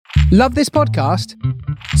Love this podcast?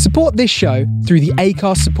 Support this show through the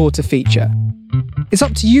Acast supporter feature. It's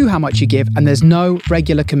up to you how much you give, and there's no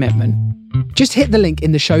regular commitment. Just hit the link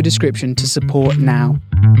in the show description to support now.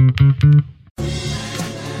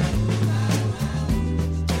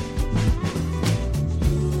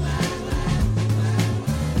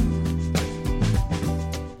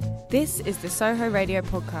 This is the Soho Radio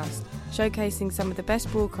Podcast, showcasing some of the best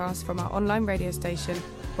broadcasts from our online radio station,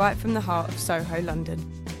 right from the heart of Soho, London.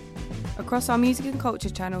 Across our music and culture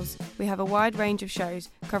channels, we have a wide range of shows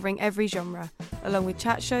covering every genre, along with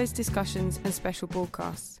chat shows, discussions and special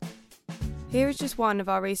broadcasts. Here is just one of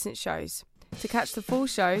our recent shows. To catch the full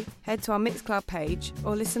show, head to our Mixcloud page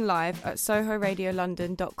or listen live at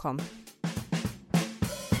sohoradiolondon.com.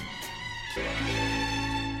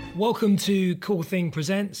 Welcome to Cool Thing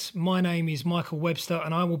Presents. My name is Michael Webster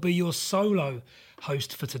and I will be your solo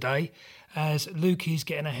host for today as Luke is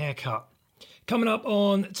getting a haircut. Coming up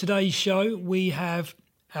on today's show, we have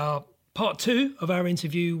our part two of our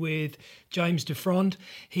interview with James Dufrond.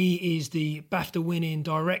 He is the BAFTA-winning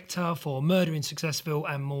director for Murder in Successville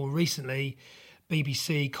and more recently,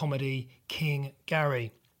 BBC comedy King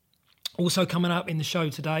Gary. Also coming up in the show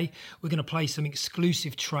today, we're going to play some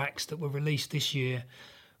exclusive tracks that were released this year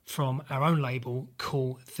from our own label,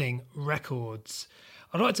 Cool Thing Records.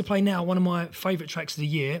 I'd like to play now one of my favourite tracks of the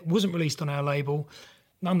year. It wasn't released on our label.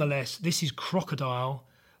 Nonetheless, this is Crocodile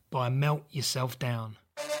by Melt Yourself Down.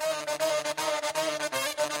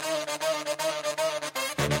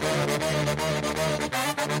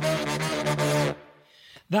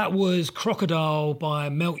 That was Crocodile by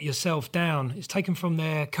Melt Yourself Down. It's taken from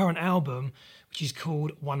their current album, which is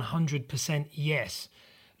called 100% Yes.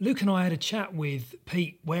 Luke and I had a chat with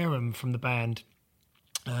Pete Wareham from the band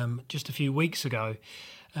just a few weeks ago.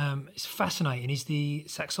 It's fascinating. He's the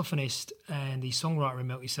saxophonist and the songwriter in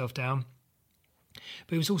Melt Yourself Down.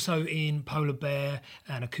 But he was also in Polar Bear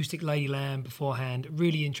and Acoustic Ladyland beforehand.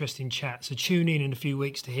 Really interesting chat. So tune in a few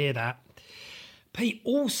weeks to hear that. Pete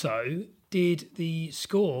also did the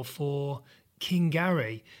score for King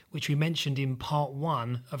Gary, which we mentioned in part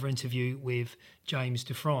one of our interview with James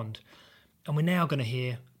Dufrond. And we're now going to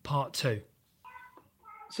hear part two.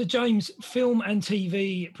 So James, film and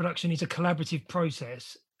TV production is a collaborative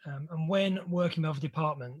process. And when working with other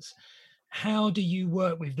departments, how do you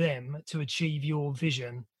work with them to achieve your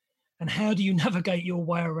vision? And how do you navigate your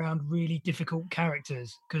way around really difficult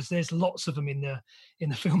characters? Because there's lots of them in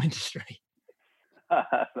the film industry.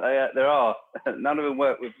 There are. None of them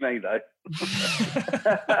work with me, though.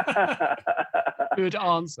 Good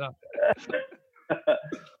answer.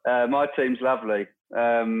 My team's lovely,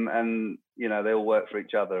 and you know they all work for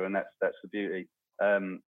each other, and that's the beauty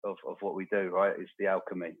of what we do, right? It's the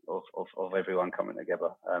alchemy of everyone coming together.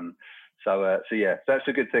 So yeah, that's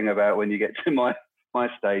a good thing about when you get to my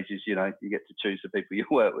stage is, you know, you get to choose the people you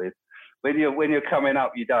work with. When you're coming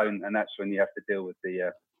up, you don't, and that's when you have to deal with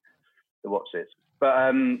the what's it.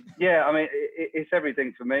 But yeah, I mean, it's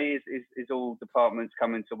everything for me. It's all departments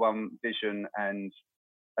coming to one vision, and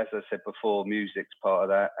as I said before, music's part of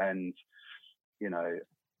that. And you know,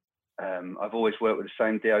 I've always worked with the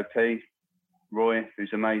same DOP, Roy,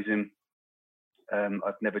 who's amazing.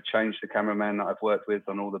 I've never changed the cameraman that I've worked with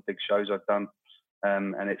on all the big shows I've done.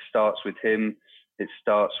 And it starts with him. It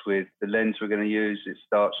starts with the lens we're going to use. It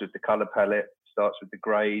starts with the color palette. It starts with the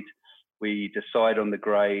grade. We decide on the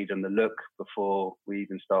grade and the look before we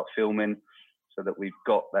even start filming, so that we've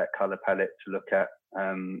got that color palette to look at.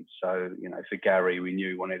 So, you know, for Gary, we knew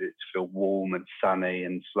we wanted it to feel warm and sunny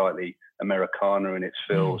and slightly Americana in its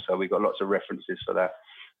feel. So we got lots of references for that.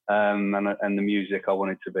 And the music, I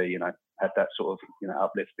wanted to be, you know, had that sort of, you know,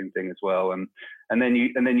 uplifting thing as well. And then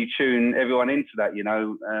you tune everyone into that,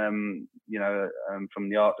 from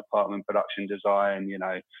the art department, production design, you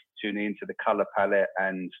know, tuning into the color palette,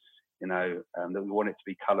 and you know, that we want it to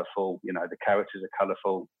be colourful. You know, the characters are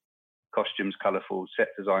colourful, costumes colourful, set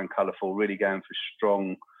design colourful. Really going for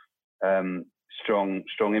strong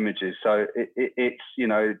images. So it's, you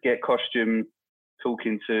know, get costume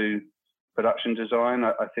talking to production design.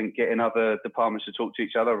 I think getting other departments to talk to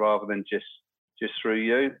each other rather than just through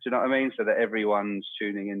you. Do you know what I mean? So that everyone's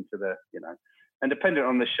tuning into the, you know, and dependent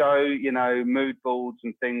on the show, you know, mood boards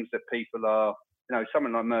and things that people are, you know,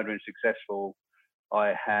 something like Murder in Successful.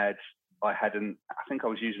 I think I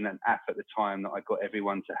was using an app at the time that I got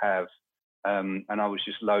everyone to have, and I was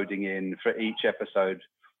just loading in for each episode.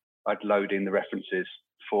 I'd load in the references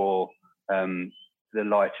for the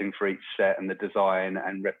lighting for each set and the design,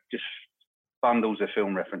 and just bundles of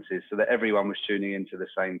film references, so that everyone was tuning into the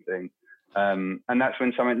same thing. And that's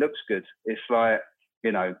when something looks good. It's like,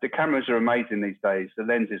 you know, the cameras are amazing these days. The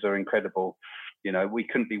lenses are incredible. You know, we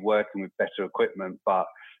couldn't be working with better equipment, but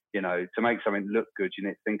you know, to make something look good, you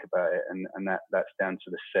need to think about it, and that's down to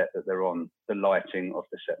the set that they're on, the lighting of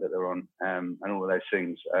the set that they're on, and all of those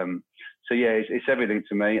things. So yeah, it's everything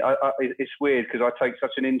to me. It's weird because I take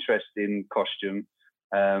such an interest in costume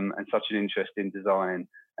and such an interest in design,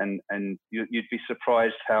 and you'd be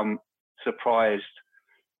surprised how surprised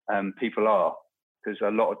people are, because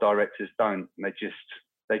a lot of directors don't. They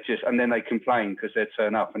just, and then they complain because they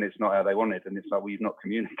turn up and it's not how they wanted. And it's like, well, you've not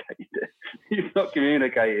communicated it. You've not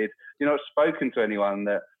communicated. You're not spoken to anyone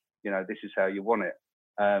that, you know, this is how you want it.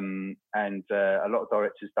 And a lot of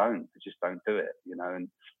directors don't. They just don't do it, you know. And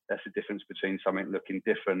that's the difference between something looking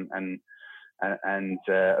different and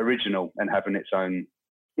original and having its own.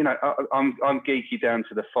 You know, I'm geeky down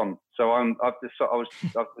to the font. So I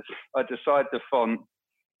decide the font.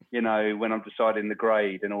 You know, when I'm deciding the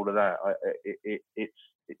grade and all of that,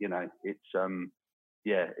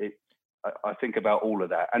 I think about all of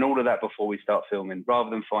that and all of that before we start filming, rather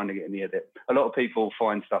than finding it in the edit. A lot of people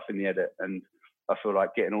find stuff in the edit, and I feel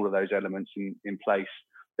like getting all of those elements in place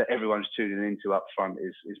that everyone's tuning into up front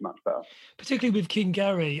is much better. Particularly with King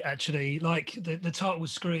Gary, actually, like the title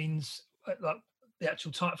screens, like the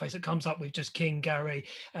actual typeface that comes up with just King Gary,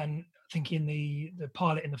 and I think in the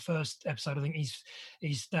pilot in the first episode, I think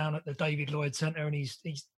he's down at the David Lloyd Centre, and he's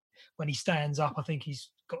when he stands up, I think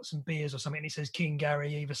he's got some beers or something, and it says King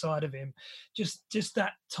Gary either side of him. Just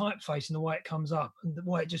that typeface and the way it comes up, and the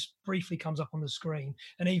way it just briefly comes up on the screen.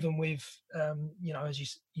 And even with, you know, as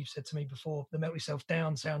you've said to me before, the Melt Yourself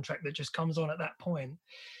Down soundtrack that just comes on at that point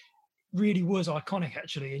really was iconic,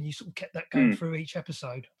 actually. And you sort of kept that going through each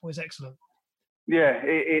episode. It was excellent. Yeah,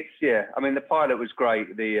 it's I mean, the pilot was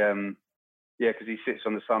great. Because he sits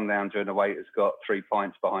on the sundown during the waiter's got 3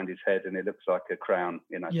 pints behind his head, and it looks like a crown,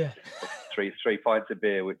 you know. Yeah. three pints of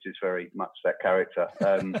beer, which is very much that character.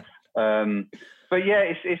 But yeah,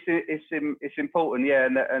 it's important, yeah,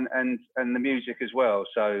 and the music as well.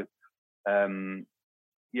 So so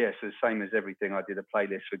the same as everything, I did a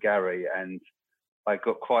playlist for Gary, and I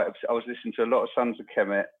got I was listening to a lot of Sons of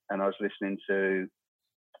Kemet, and I was listening to,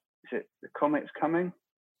 is it The Comet's Coming?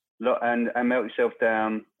 And Melt Yourself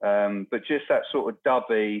Down, but just that sort of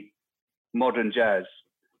dubby, modern jazz.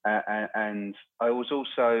 And I was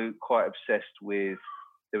also quite obsessed with,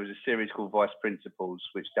 there was a series called Vice Principals,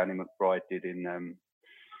 which Danny McBride did in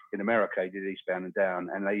America. He did Eastbound and Down,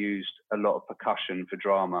 and they used a lot of percussion for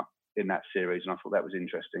drama in that series, and I thought that was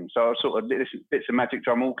interesting. So I was sort of listening to bits of Magic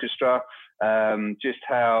Drum Orchestra, just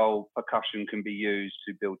how percussion can be used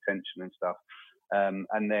to build tension and stuff.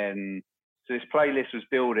 And then, so this playlist was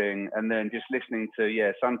building, and then just listening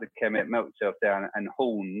to, Sons of Kemet, Melt Yourself Down, and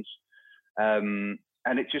Horns.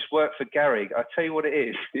 And it just worked for Gary. I tell you what it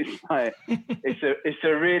is. It's like, it's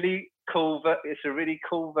a really cool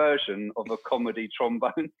version of a comedy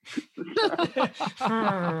trombone. You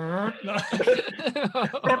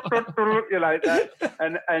know that.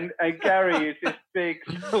 And Gary is this big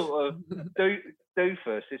sort of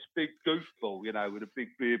doofus, this big goofball, you know, with a big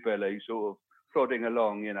beer belly, sort of plodding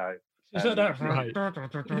along, you know. Is that right?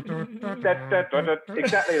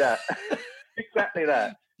 Exactly that. Exactly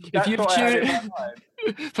that. If you've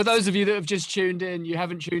for those of you that have just tuned in, you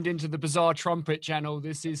haven't tuned into the Bizarre Trumpet channel.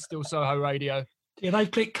 This is still Soho Radio. Yeah, they've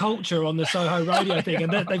clicked culture on the Soho Radio thing,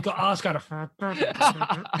 and they've got us kind of.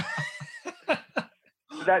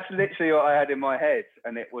 That's literally what I had in my head,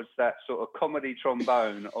 and it was that sort of comedy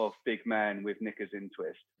trombone of big man with knickers in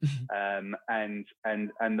twist, and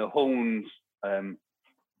the horns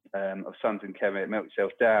of Sons and Kemet, Melt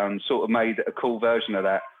Yourself Down, sort of made a cool version of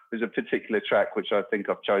that. There's a particular track which I think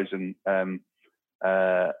I've chosen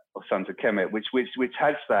of Sons of Kemet, which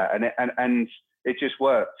has that, and it just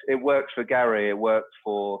worked. It worked for Gary. It worked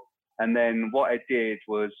for, and then what I did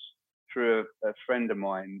was, through a friend of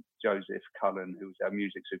mine, Joseph Cullen, who was our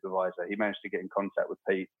music supervisor, he managed to get in contact with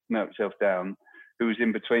Pete, Melt Yourself Down, who was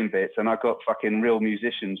in between bits, and I got fucking real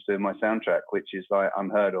musicians doing my soundtrack, which is like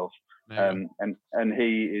unheard of. And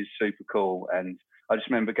he is super cool. And I just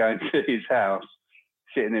remember going to his house,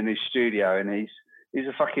 sitting in his studio, and he's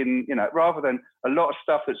a fucking, you know, rather than a lot of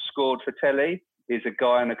stuff that's scored for telly is a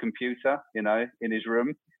guy on a computer, you know, in his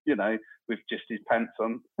room, you know, with just his pants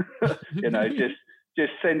on, you know,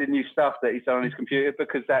 just sending you stuff that he's done on his computer,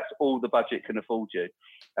 because that's all the budget can afford you.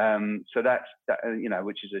 So that's that, you know,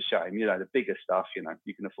 which is a shame. You know, the bigger stuff, you know,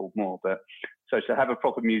 you can afford more. But so to have a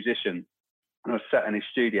proper musician, and I was sat in his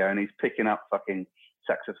studio, and he's picking up fucking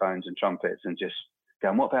saxophones and trumpets and just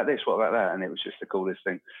going, what about this? What about that? And it was just the coolest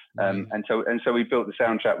thing. And so we built the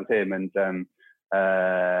soundtrack with him, and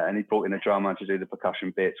he brought in a drummer to do the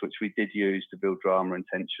percussion bits, which we did use to build drama and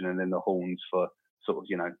tension, and then the horns for sort of,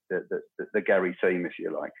 you know, the Gary theme, if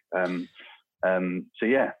you like. So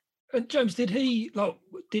yeah. And James, did he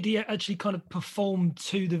actually kind of perform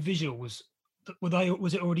to the visuals?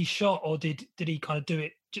 Was it already shot, or did he kind of do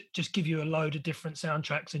it, just give you a load of different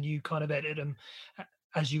soundtracks and you kind of edit them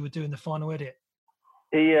as you were doing the final edit?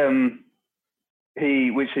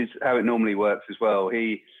 He, which is how it normally works as well.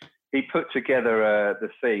 He put together the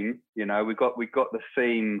theme. You know, we got the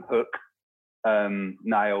theme hook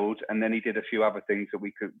nailed, and then he did a few other things that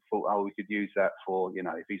we could use that for, you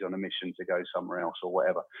know, if he's on a mission to go somewhere else or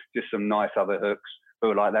whatever. Just some nice other hooks. We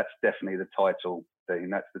were like, that's definitely the title theme.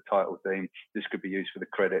 That's the title theme. This could be used for the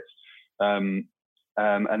credits. And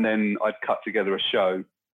then I'd cut together a show,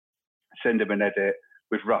 send him an edit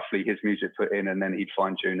with roughly his music put in, and then he'd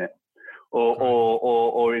fine tune it.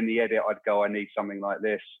 Or in the edit, I'd go, I need something like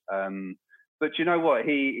this. But you know what?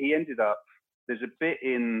 He ended up, there's a bit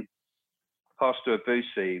in Pastor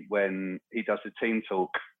Abusi when he does the team talk,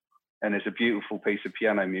 and there's a beautiful piece of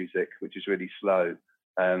piano music, which is really slow.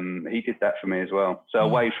 He did that for me as well. So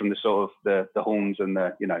away from the sort of the horns and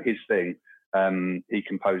the, you know, his thing, he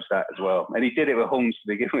composed that as well. And he did it with horns to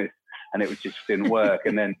begin with, and it just didn't work.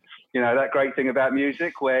 And then, you know, that great thing about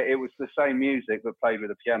music where it was the same music but played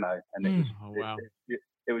with a piano, and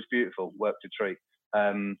it was beautiful, worked a treat.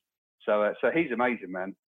 So he's amazing,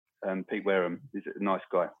 man. Pete Wareham is a nice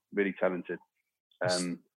guy, really talented,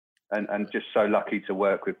 and just so lucky to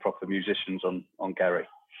work with proper musicians on Gary.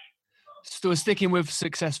 Still sticking with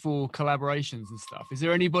successful collaborations and stuff, is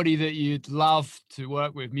there anybody that you'd love to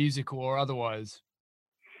work with, musical or otherwise?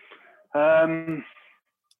 That's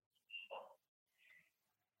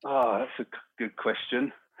a good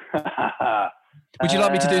question. Would you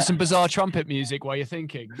like me to do some bizarre trumpet music while you're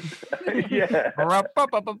thinking? Yeah. Not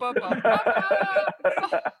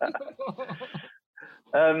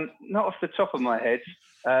off the top of my head.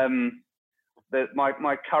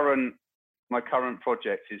 My current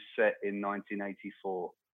project is set in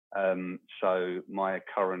 1984. So my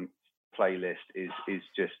current playlist is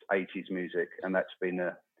just 80s music, and that's been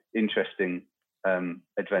an interesting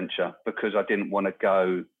adventure, because I didn't want to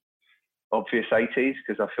go obvious 80s,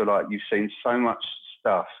 because I feel like you've seen so much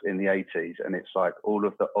stuff in the 80s, and it's like all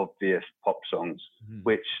of the obvious pop songs,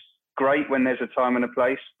 which great when there's a time and a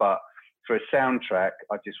place, but for a soundtrack,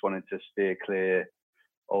 I just wanted to steer clear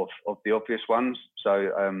of the obvious ones.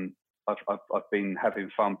 So I've been having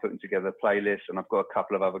fun putting together playlists, and I've got a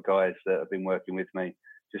couple of other guys that have been working with me,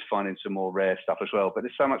 just finding some more rare stuff as well. But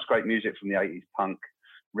there's so much great music from the 80s, punk,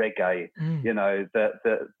 reggae, you know,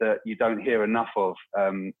 that you don't hear enough of.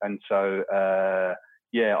 And so,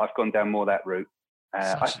 yeah, I've gone down more that route.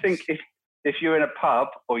 I think if you're in a pub,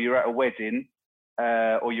 or you're at a wedding,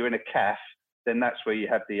 or you're in a cafe, then that's where you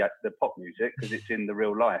have the pop music, because it's in the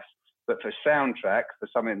real life. But for soundtrack, for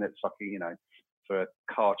something that's like, you know, for a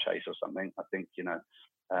car chase or something, I think, you know,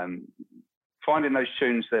 finding those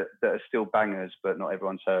tunes that are still bangers but not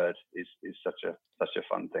everyone's heard is such a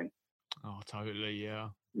fun thing. Oh, totally, yeah.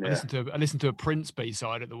 I listened to a Prince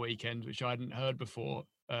B-side at the weekend, which I hadn't heard before,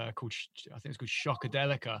 called, I think it's called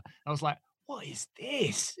Shockadelica. I was like, what is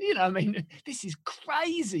this? You know, I mean, this is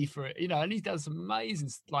crazy for it, you know, and he does some amazing,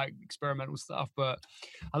 like, experimental stuff. But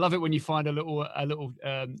I love it when you find a little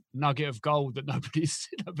nugget of gold that nobody's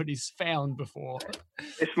found before.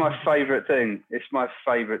 It's my favorite thing.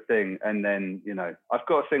 And then, you know, I've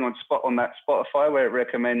got a thing on that Spotify where it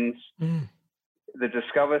recommends the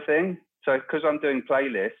Discover thing. So because I'm doing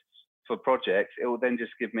playlists for projects, it will then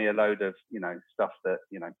just give me a load of, you know, stuff that,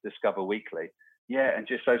 you know, Discover weekly. Yeah, and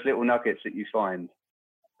just those little nuggets that you find.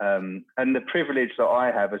 And the privilege that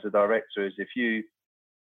I have as a director is, if you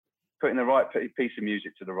put in the right piece of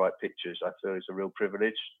music to the right pictures, I feel it's a real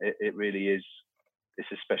privilege. It really is.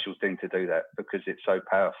 It's a special thing to do that, because it's so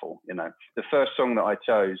powerful. You know, the first song that I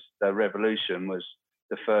chose, The Revolution, was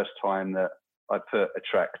the first time that I put a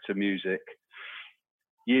track to music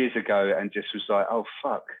years ago, and just was like, oh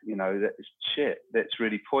fuck, you know, that's shit. That's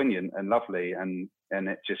really poignant and lovely, and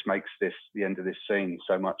it just makes the end of this scene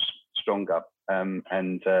so much stronger.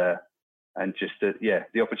 And just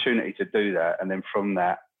the opportunity to do that, and then from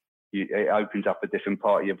that, it opens up a different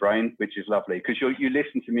part of your brain, which is lovely, because you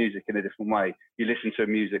listen to music in a different way. You listen to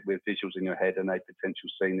music with visuals in your head and a potential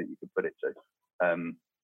scene that you could put it to,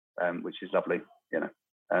 which is lovely, you know.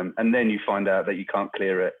 And then you find out that you can't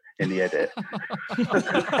clear it in the edit.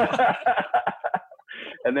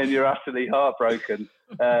 And then you're utterly heartbroken,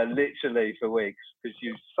 literally for weeks, because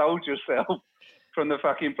you've sold yourself from the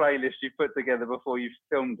fucking playlist you put together before you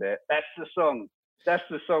filmed it. That's the song that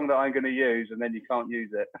I'm going to use, and then you can't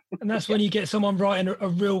use it. And that's when you get someone writing a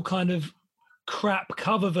real kind of crap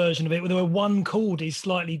cover version of it where one chord is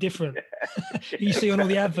slightly different. You see on all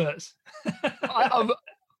the adverts. I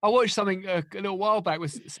watched something a little while back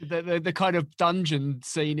with the kind of dungeon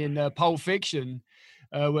scene in Pulp Fiction,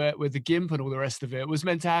 where with the Gimp and all the rest of it was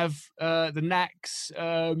meant to have the Knack's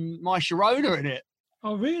My Sharona in it.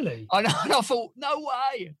 Oh, really? I know. And I thought, no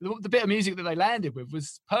way. The bit of music that they landed with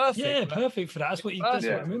was perfect. Yeah, perfect for that. That's what I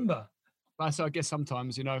remember. So I guess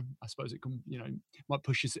sometimes, I suppose it can, might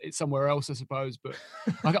push it somewhere else, I suppose. But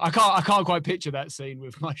I can't quite picture that scene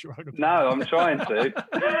with My Sharona. No, I'm trying to.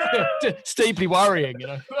 Steeply worrying,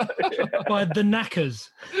 By the Knackers.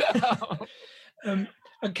 And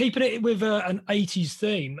keeping it with an 80s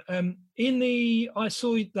theme, I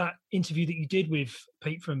saw that interview that you did with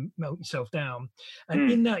Pete from Melt Yourself Down,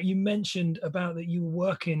 and in that you mentioned about that you were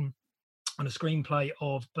working on a screenplay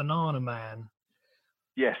of Banana Man.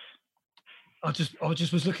 Yes. I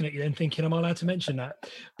just was looking at you and thinking, am I allowed to mention that?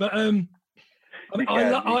 But I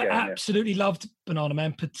absolutely loved Banana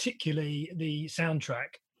Man, particularly the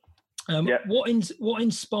soundtrack. What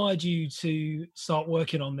inspired you to start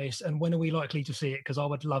working on this, and when are we likely to see it? Because I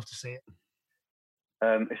would love to see it.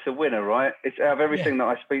 It's a winner, right? It's out of everything that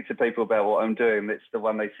I speak to people about what I'm doing, it's the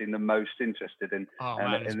one they seem the most interested in.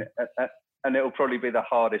 And it'll probably be the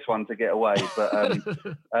hardest one to get away. But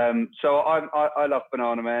so I love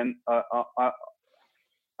Banana Man.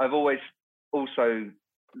 I've always also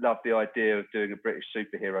loved the idea of doing a British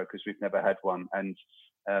superhero because we've never had one, and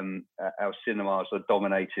our cinemas are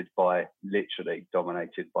literally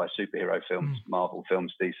dominated by superhero films, Marvel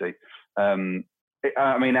films, DC.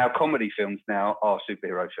 Our comedy films now are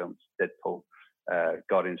superhero films, Deadpool,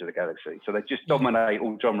 Guardians of the Galaxy. So they just dominate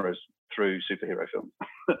all genres through superhero films.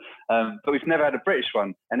 But we've never had a British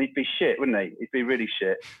one, and he'd be shit, wouldn't he? He'd be really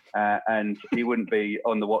shit. And he wouldn't be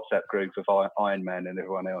on the WhatsApp group of Iron Man and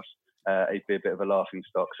everyone else. He'd be a bit of a laughing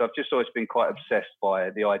stock. So I've just always been quite obsessed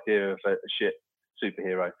by the idea of a shit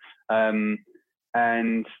superhero. I've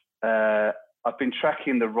been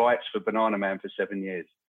tracking the rights for Banana Man for 7 years.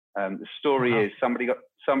 The story is somebody got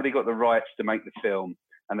the rights to make the film,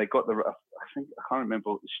 and they got I can't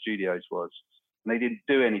remember what the studios was, and they didn't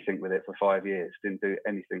do anything with it for 5 years. Didn't do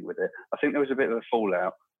anything with it. I think there was a bit of a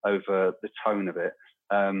fallout over the tone of it.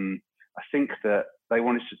 I think that they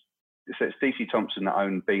wanted to. So it's DC Thompson that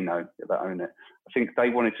own Beano that own it. I think they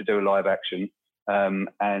wanted to do a live action, and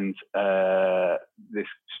this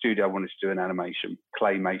studio wanted to do an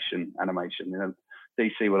claymation animation.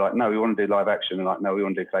 DC were like, no, we want to do live action. And like, no, we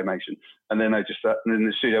want to do claymation. And then and then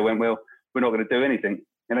the studio went, well, we're not going to do anything.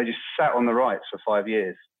 And they just sat on the rights for 5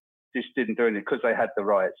 years. Just didn't do anything because they had the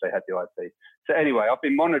rights, they had the IP. So anyway, I've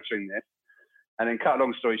been monitoring this. And then cut a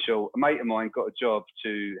long story short, a mate of mine got a job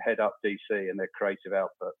to head up DC and their creative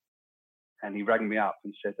output. And he rang me up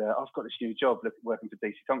and said, I've got this new job working for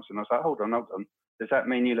DC Thompson. I was like, hold on. Does that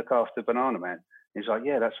mean you look after Banana Man? He's like,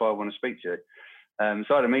 yeah, that's why I want to speak to you.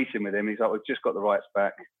 So I had a meeting with him. He's like, we've just got the rights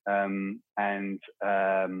back, and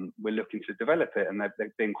we're looking to develop it. And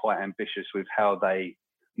they've been quite ambitious with how they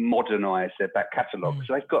modernise their back catalogue.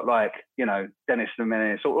 So they've got Dennis the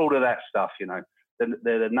Menace, all of that stuff, the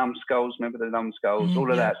numbskulls, remember the numbskulls,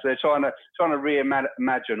 all of that. So they're trying to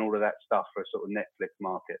reimagine all of that stuff for a sort of Netflix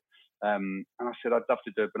market. And I said, I'd love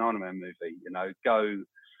to do a Banana Man movie,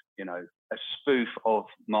 a spoof of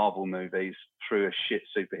Marvel movies through a shit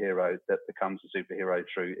superhero that becomes a superhero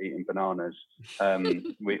through eating bananas.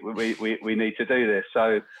 We need to do this.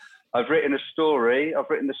 So I've written the story,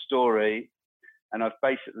 and I've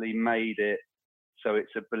basically made it so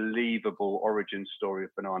it's a believable origin story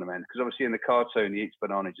of Banana Man. Because obviously in the cartoon, he eats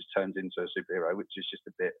banana, just turns into a superhero, which is just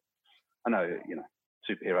a bit, I know,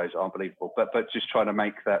 superheroes aren't believable, but just trying to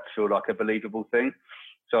make that feel like a believable thing.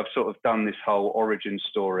 So I've sort of done this whole origin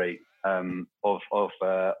story of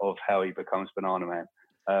how he becomes Banana Man.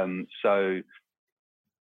 So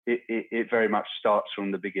it very much starts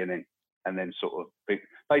from the beginning, and then sort of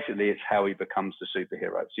basically it's how he becomes the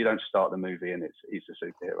superhero. So you don't start the movie and he's the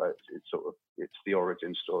superhero. It's the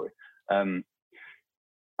origin story. I'm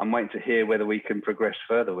waiting to hear whether we can progress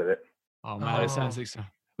further with it. Oh man, it sounds exciting.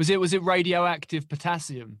 Was it radioactive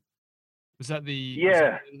potassium? Was that the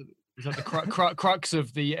Was that the crux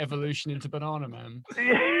of the evolution into Banana Man?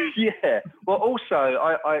 Yeah. Well, also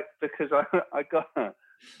I got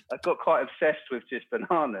quite obsessed with just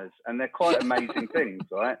bananas, and they're quite amazing things,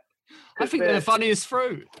 right? I think they're the funniest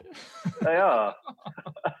fruit. They are.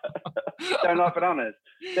 Don't like bananas.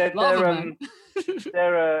 They're a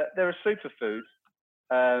superfood.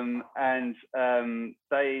 And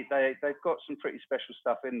they've got some pretty special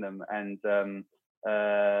stuff in them, and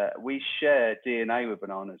we share DNA with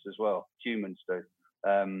bananas as well. Humans do.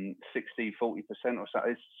 60-40% or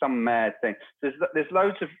something. It's some mad thing. There's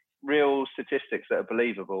loads of real statistics that are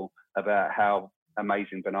believable about how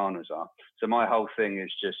amazing bananas are. So my whole thing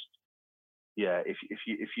is just, if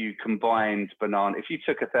you combined if you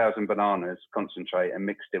took 1,000 bananas, concentrate, and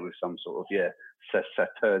mixed it with some sort of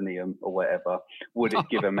Saturnium or whatever, would it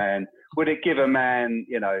give a man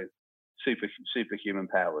superhuman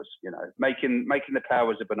powers, making the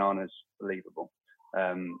powers of bananas believable.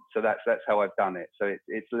 So that's how I've done it. So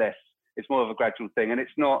it's more of a gradual thing, and it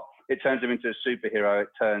turns him into a superhero. It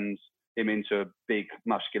turns him into a big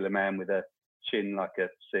muscular man with a chin like a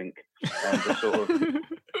sink, and the sort of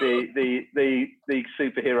the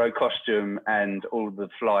superhero costume and all the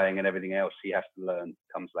flying and everything else he has to learn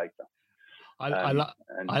comes later. I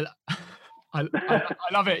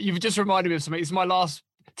love it. You've just reminded me of something. It's my last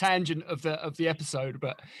tangent of the episode,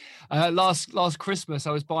 but last Christmas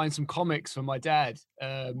I was buying some comics for my dad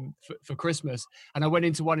for Christmas, and I went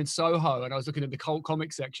into one in Soho and I was looking at the cult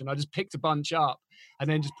comic section. I just picked a bunch up and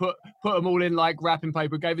then just put them all in like wrapping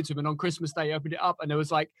paper, gave it to him, and on Christmas Day I opened it up and there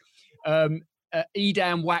was like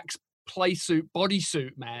Edam wax playsuit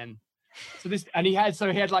bodysuit man. So he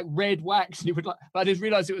had like red wax, and he would like, but I didn't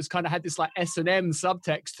realize it was kind of had this like S&M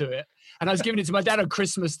subtext to it, and I was giving it to my dad on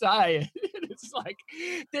Christmas Day. It's like,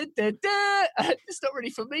 it's not really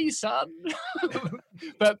for me, son.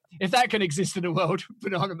 But if that can exist in a world,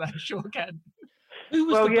 Banana Man sure can. Who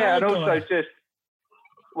was the bad and guy?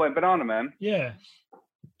 Also Banana Man. Yeah.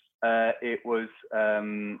 It was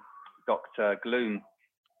Dr. Gloom.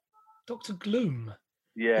 Dr. Gloom.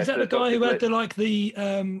 Yeah. Is that the guy who had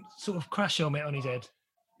the sort of crash helmet on his head?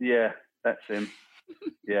 Yeah, that's him.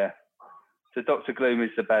 Yeah. So Dr. Gloom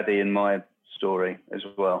is the baddie in my story as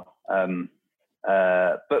well. But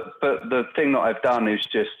the thing that I've done is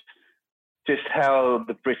just how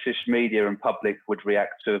the British media and public would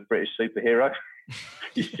react to a British superhero.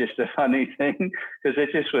 It's just a funny thing, because they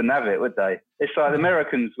just wouldn't have it, would they? It's like the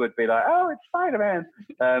Americans would be like, "Oh, it's Spider-Man,"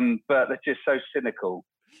 but they're just so cynical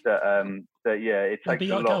that it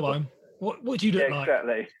takes a lot. What do you look like?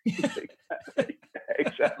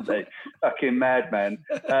 Exactly. Fucking madman.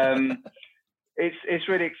 It's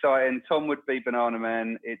really exciting. Tom would be Banana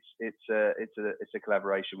Man. It's a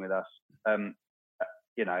collaboration with us.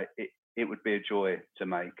 It would be a joy to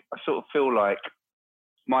make. I sort of feel like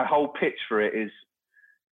my whole pitch for it is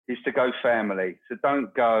to go family. So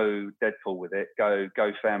don't go Deadpool with it.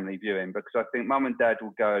 Go family viewing, because I think mum and dad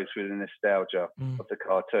will go through the nostalgia of the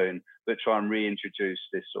cartoon, but try and reintroduce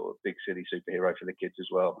this sort of big silly superhero for the kids as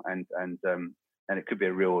well. And it could be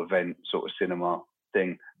a real event sort of cinema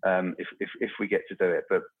thing if we get to do it.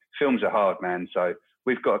 But films are hard, man. So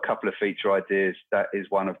we've got a couple of feature ideas. That is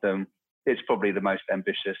one of them. It's probably the most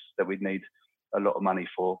ambitious that we'd need a lot of money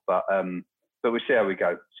for, but we'll see how we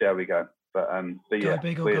go. But go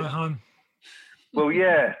big or go home. Well,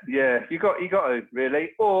 yeah, you got to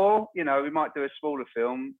really, or we might do a smaller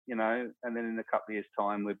film, and then in a couple of years'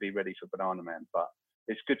 time we'd be ready for Banana Man. But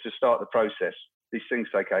it's good to start the process. These things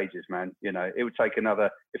take ages, man. It would take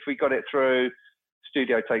if we got it through,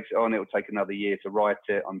 studio takes it on, it will take another year to write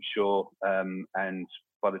it, I'm sure. And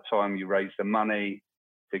by the time you raise the money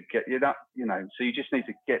to get so you just need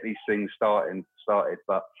to get these things started.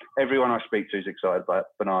 But everyone I speak to is excited about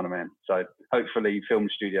Banana Man. So hopefully film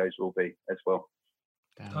studios will be as well.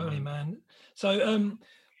 Totally, man. So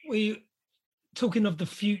we talking of the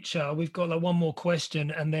future, we've got like one more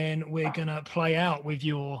question, and then we're gonna play out with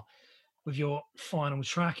your final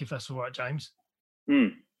track, if that's all right, James.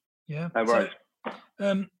 Yeah. Oh, right.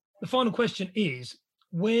 So, the final question is,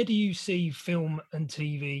 where do you see film and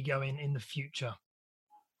TV going in the future?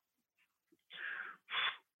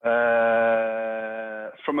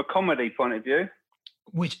 From a comedy point of view?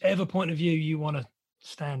 Whichever point of view you want to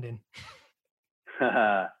stand in.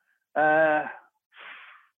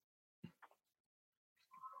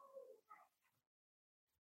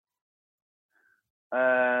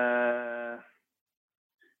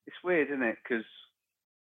 It's weird, isn't it? Because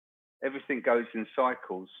everything goes in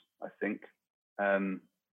cycles, I think.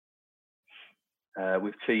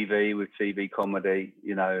 With TV comedy,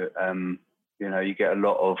 you get a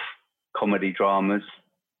lot of comedy dramas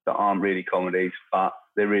that aren't really comedies, but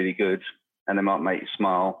they're really good, and they might make you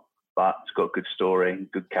smile, but it's got a good story,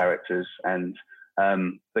 good characters, and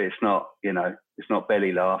but it's not, it's not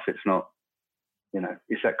belly laugh. It's not,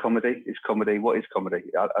 is that comedy? Is comedy? What is comedy?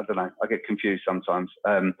 I don't know. I get confused sometimes.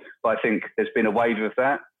 But I think there's been a wave of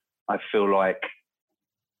that. I feel like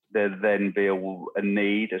there'll then be a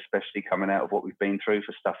need, especially coming out of what we've been through,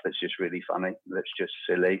 for stuff that's just really funny, that's just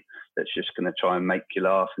silly, that's just going to try and make you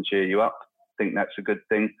laugh and cheer you up. I think that's a good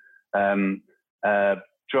thing.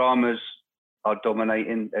 Dramas are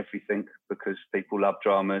dominating everything because people love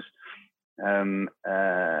dramas. And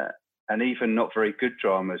even not very good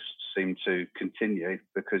dramas seem to continue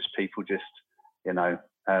because people just,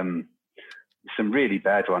 some really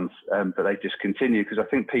bad ones, but they just continue because I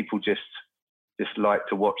think people just like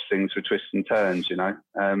to watch things with twists and turns,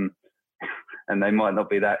 and they might not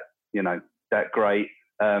be that, that great,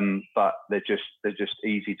 but they're just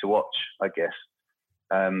easy to watch, I guess.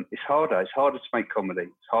 It's harder to make comedy.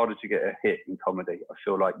 It's harder to get a hit in comedy. I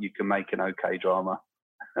feel like you can make an okay drama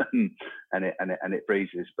and it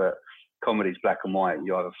breezes, but comedy's black and white.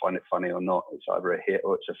 You either find it funny or not. It's either a hit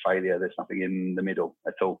or it's a failure. There's nothing in the middle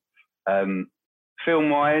at all. Film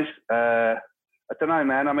wise, I don't know,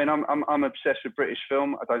 man. I mean, I'm obsessed with British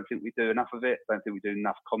film. I don't think we do enough of it. I don't think we do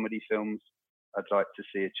enough comedy films. I'd like to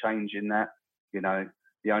see a change in that.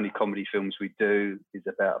 The only comedy films we do is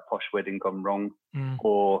about a posh wedding gone wrong,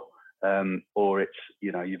 or it's,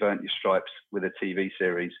 you've earned your stripes with a TV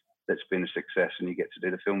series that's been a success and you get to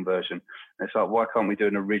do the film version. And it's like, why can't we do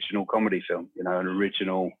an original comedy film? An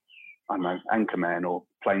original, I don't know, Anchorman or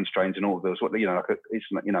Planes, Trains and Automobiles. It's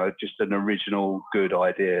just an original good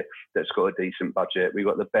idea that's got a decent budget. We've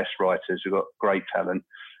got the best writers. We've got great talent.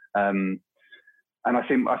 And I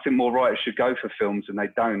think more writers should go for films, and they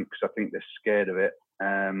don't because I think they're scared of it.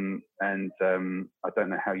 And I don't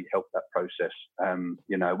know how you help that process.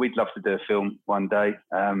 We'd love to do a film one day,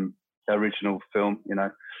 original film.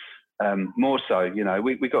 More so,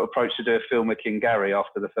 we got approached to do a film with King Gary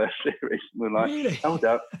after the first series. We're like, really? hold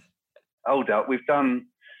up. We've done,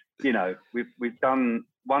 we've done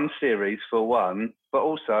one series for one, but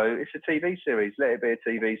also it's a TV series. Let it be a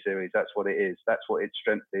TV series. That's what it is. That's what its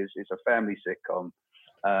strength is. It's a family sitcom.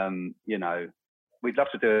 We'd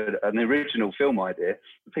love to do an original film idea,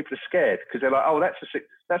 but people are scared because they're like, oh, that's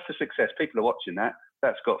a success. People are watching that.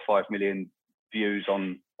 That's got 5 million views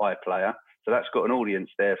on iPlayer. So that's got an audience,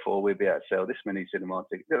 therefore we'll be able to sell this many cinema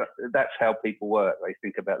tickets. That's how people work. They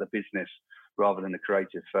think about the business rather than the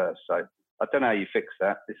creative first. So I don't know how you fix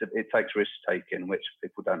that. It takes risk taking, which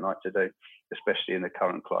people don't like to do, especially in the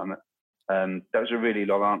current climate. That was a really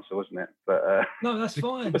long answer, wasn't it? But no, that's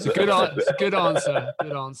fine. It's a good answer. Good answer.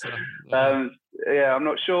 Yeah, I'm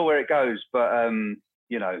not sure where it goes, but in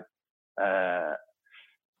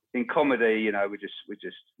comedy, we just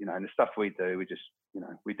in the stuff we do, we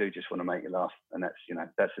do just want to make you laugh, and that's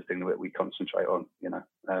the thing that we concentrate on,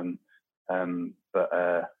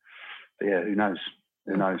 but yeah, who knows?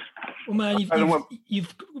 Well, man,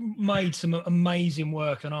 you've made some amazing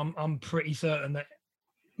work, and I'm pretty certain that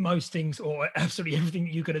most things, or absolutely everything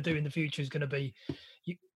you're going to do in the future, is going to be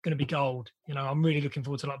gold. I'm really looking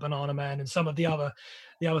forward to like Banana Man and some of the other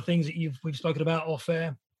things that we've spoken about off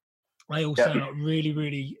air. They all sound like really,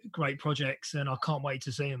 really great projects, and I can't wait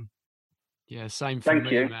to see them. Yeah, same for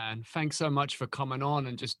me, man. Thanks so much for coming on.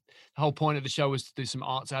 And just the whole point of the show was to do some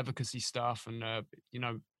arts advocacy stuff and,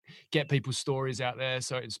 get people's stories out there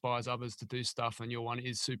so it inspires others to do stuff. And your one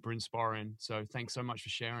is super inspiring. So thanks so much for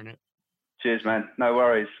sharing it. Cheers, man. No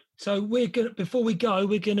worries. So before we go,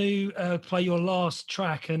 we're going to play your last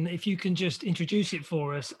track. And if you can just introduce it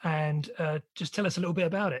for us and just tell us a little bit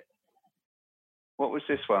about it. What was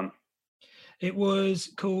this one? It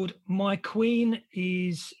was called My Queen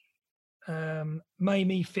is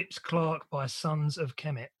Mamie Phipps Clark by Sons of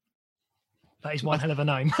Kemet. That is one hell of a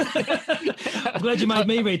name. I'm glad you made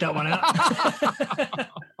me read that one out.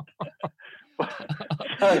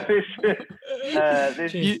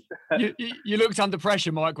 You looked under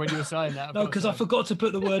pressure, Mike, when you were saying that. No, because I forgot to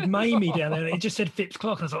put the word Mamie down there. It just said Phipps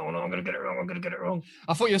Clark. I was like, oh no, I'm going to get it wrong.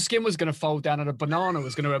 I thought your skin was going to fold down and a banana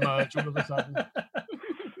was going to emerge all of a sudden.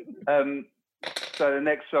 So the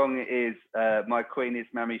next song is My Queen is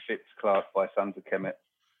Mamie Phipps Clark by Sons of Kemet.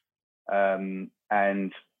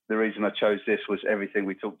 And the reason I chose this was everything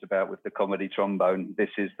we talked about with the comedy trombone. This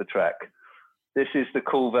is the track. This is the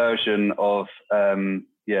cool version of,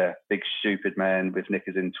 Big Stupid Man with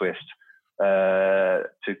Knickers in Twist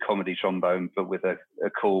to comedy trombone, but with a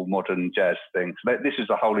cool modern jazz thing. So this is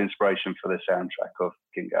the whole inspiration for the soundtrack of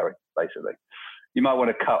King Gary, basically. You might want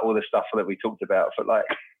to cut all the stuff that we talked about for like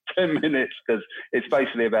 10 minutes because it's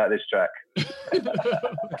basically about this track.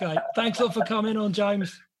 Okay. Thanks a lot for coming on,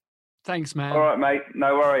 James. Thanks, man. All right, mate.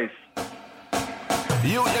 No worries.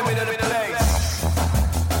 You give me the place.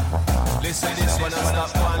 Listen this one and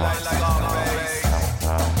stop one like Scarface.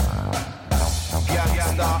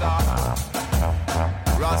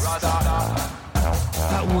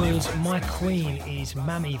 That was My Queen is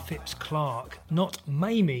Mamie Phipps Clark, not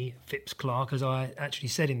Mamie Phipps Clark, as I actually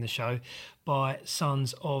said in the show, by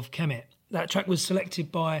Sons of Kemet. That track was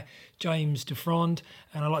selected by James Defrond,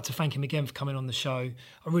 and I'd like to thank him again for coming on the show.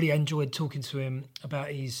 I really enjoyed talking to him about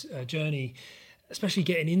his journey, especially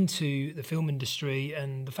getting into the film industry,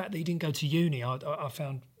 and the fact that he didn't go to uni. I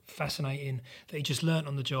found fascinating that he just learnt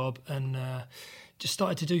on the job and just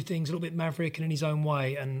started to do things a little bit maverick and in his own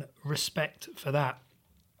way, and respect for that.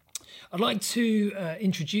 I'd like to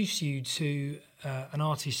introduce you to an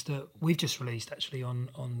artist that we've just released actually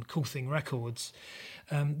on Cool Thing Records.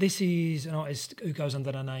 This is an artist who goes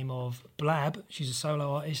under the name of Blab. She's a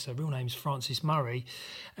solo artist. Her real name's Frances Murray,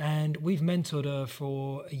 and we've mentored her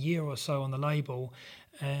for a year or so on the label,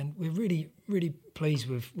 and we're really, really pleased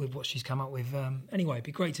with what she's come up with. Anyway, it'd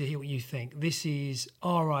be great to hear what you think. This is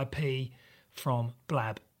R.I.P. from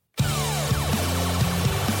Blab.